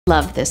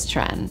Love this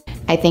trend.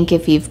 I think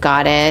if you've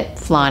got it,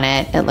 flaunt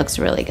it. It looks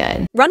really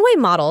good. Runway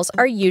models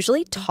are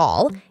usually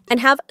tall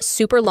and have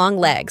super long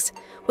legs,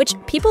 which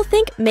people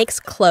think makes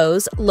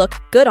clothes look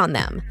good on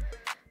them.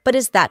 But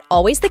is that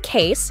always the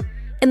case?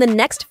 In the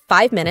next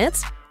 5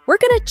 minutes, we're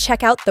gonna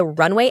check out the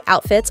runway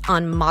outfits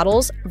on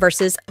models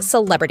versus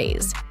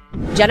celebrities.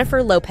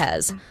 Jennifer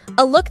Lopez,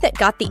 a look that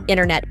got the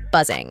internet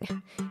buzzing.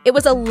 It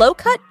was a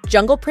low-cut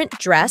jungle print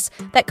dress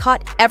that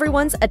caught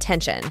everyone's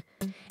attention.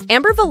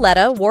 Amber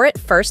Valletta wore it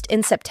first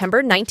in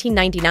September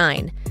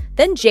 1999.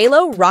 Then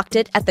J.Lo rocked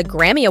it at the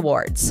Grammy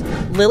Awards.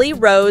 Lily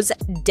Rose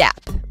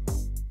Depp.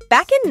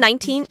 Back in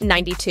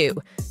 1992,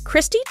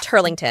 Chrissy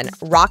Turlington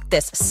rocked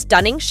this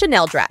stunning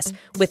Chanel dress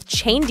with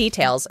chain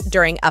details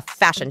during a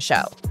fashion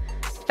show.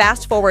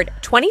 Fast forward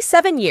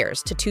 27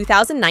 years to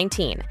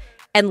 2019,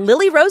 and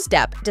Lily Rose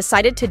Depp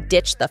decided to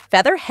ditch the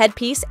feather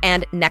headpiece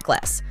and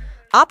necklace,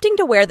 opting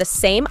to wear the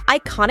same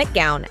iconic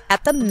gown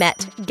at the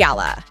Met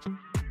Gala.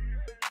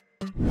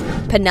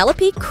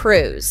 Penélope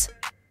Cruz.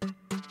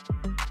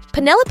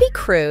 Penélope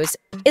Cruz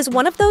is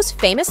one of those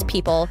famous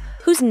people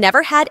who's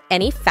never had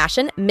any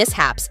fashion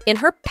mishaps in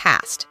her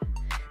past.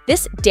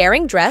 This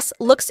daring dress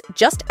looks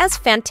just as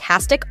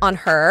fantastic on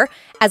her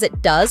as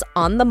it does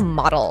on the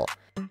model.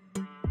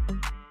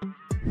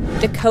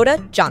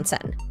 Dakota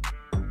Johnson.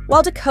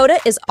 While Dakota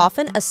is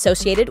often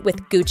associated with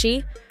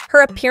Gucci,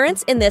 her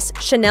appearance in this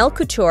Chanel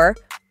Couture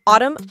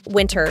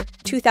Autumn-Winter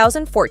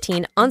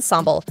 2014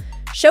 ensemble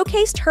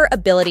showcased her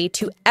ability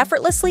to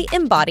effortlessly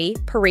embody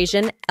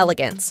Parisian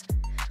elegance.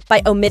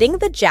 By omitting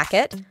the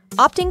jacket,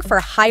 opting for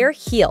higher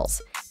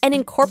heels, and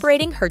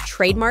incorporating her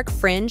trademark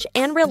fringe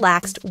and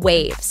relaxed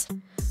waves,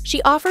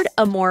 she offered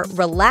a more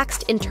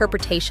relaxed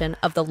interpretation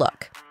of the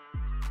look.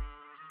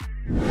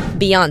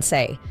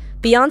 Beyonce.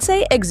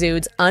 Beyonce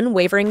exudes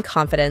unwavering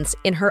confidence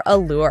in her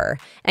allure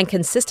and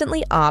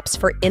consistently opts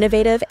for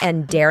innovative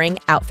and daring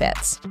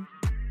outfits.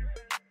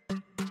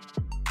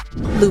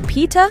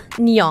 Lupita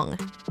Nyong.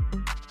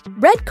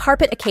 Red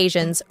carpet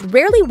occasions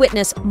rarely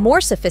witness more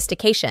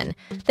sophistication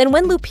than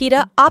when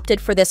Lupita opted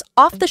for this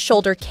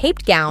off-the-shoulder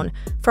caped gown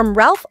from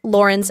Ralph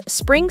Lauren's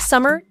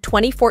Spring-Summer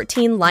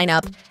 2014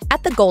 lineup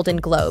at the Golden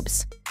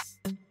Globes.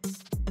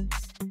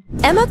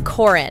 Emma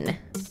Corrin.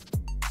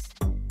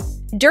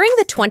 During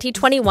the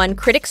 2021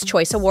 Critics'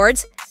 Choice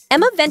Awards,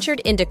 Emma ventured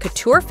into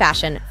couture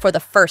fashion for the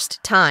first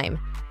time.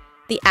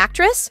 The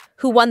actress,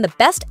 who won the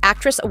Best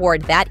Actress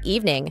award that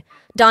evening,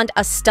 donned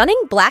a stunning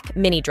black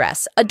mini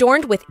dress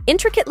adorned with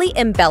intricately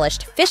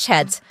embellished fish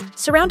heads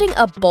surrounding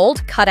a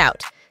bold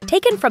cutout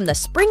taken from the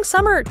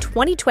Spring-Summer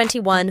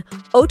 2021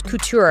 Haute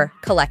Couture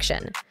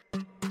collection.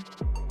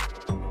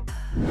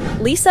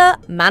 Lisa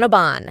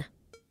Manoban.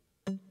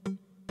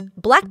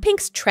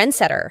 Blackpink's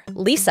trendsetter,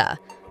 Lisa,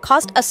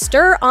 caused a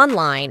stir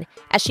online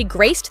as she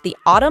graced the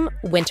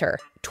Autumn-Winter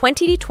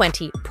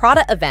 2020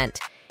 Prada event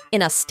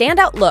in a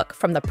standout look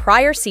from the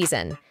prior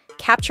season,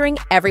 capturing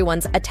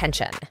everyone's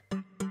attention.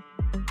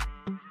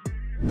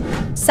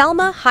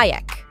 Salma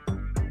Hayek.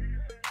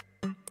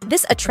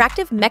 This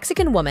attractive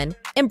Mexican woman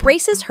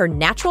embraces her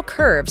natural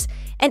curves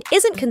and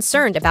isn't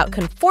concerned about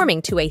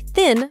conforming to a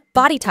thin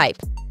body type.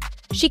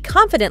 She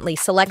confidently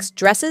selects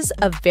dresses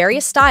of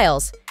various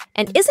styles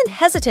and isn't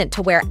hesitant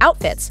to wear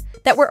outfits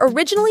that were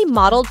originally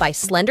modeled by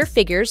slender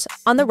figures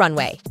on the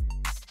runway.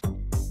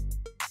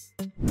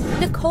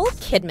 Nicole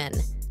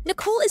Kidman.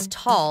 Nicole is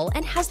tall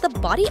and has the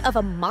body of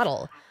a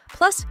model.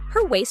 Plus,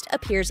 her waist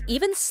appears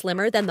even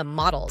slimmer than the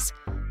model's.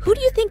 Who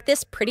do you think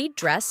this pretty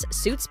dress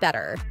suits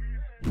better?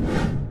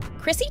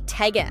 Chrissy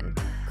Teigen.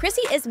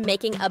 Chrissy is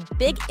making a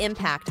big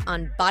impact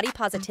on body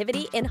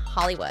positivity in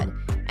Hollywood,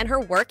 and her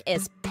work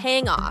is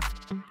paying off.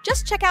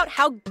 Just check out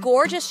how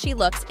gorgeous she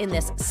looks in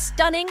this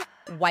stunning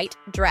white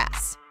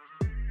dress.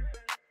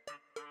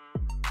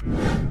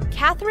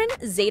 Catherine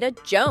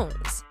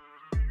Zeta-Jones.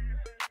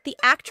 The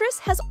actress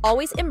has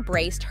always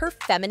embraced her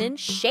feminine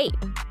shape.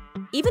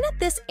 Even at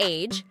this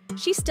age,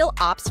 she still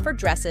opts for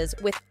dresses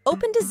with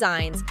open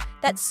designs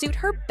that suit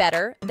her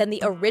better than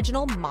the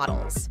original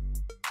models.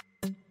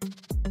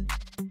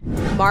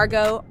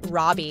 Margot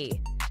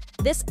Robbie.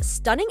 This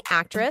stunning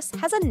actress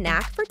has a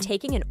knack for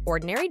taking an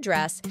ordinary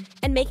dress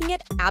and making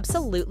it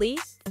absolutely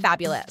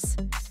fabulous.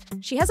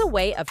 She has a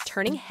way of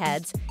turning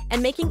heads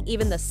and making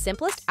even the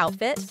simplest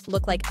outfit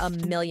look like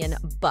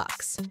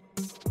 $1,000,000.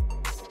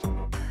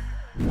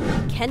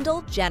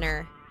 Kendall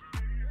Jenner.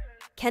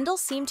 Kendall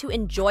seemed to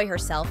enjoy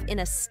herself in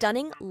a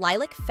stunning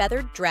lilac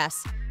feathered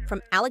dress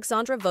from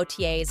Alexandre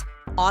Vautier's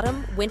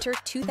Autumn-Winter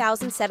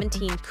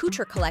 2017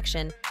 Couture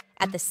collection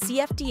at the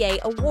CFDA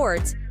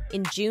Awards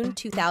in June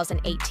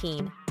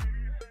 2018.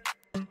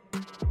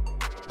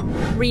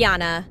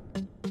 Rihanna.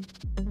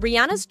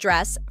 Rihanna's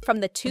dress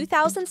from the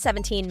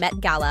 2017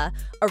 Met Gala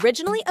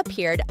originally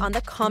appeared on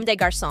the Comme des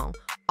Garçons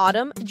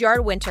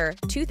Autumn-Winter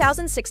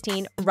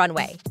 2016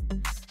 runway.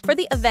 For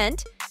the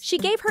event, she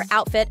gave her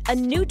outfit a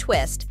new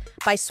twist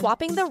by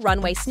swapping the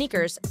runway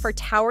sneakers for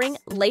towering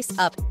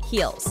lace-up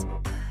heels.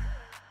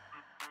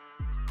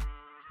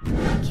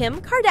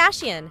 Kim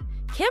Kardashian.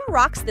 Kim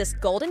rocks this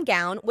golden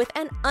gown with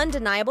an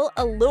undeniable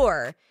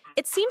allure.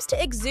 It seems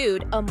to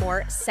exude a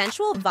more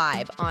sensual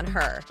vibe on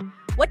her.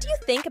 What do you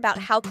think about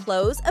how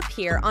clothes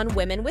appear on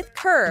women with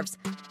curves?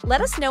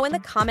 Let us know in the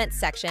comments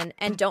section,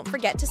 and don't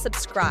forget to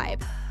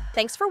subscribe.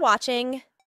 Thanks for watching.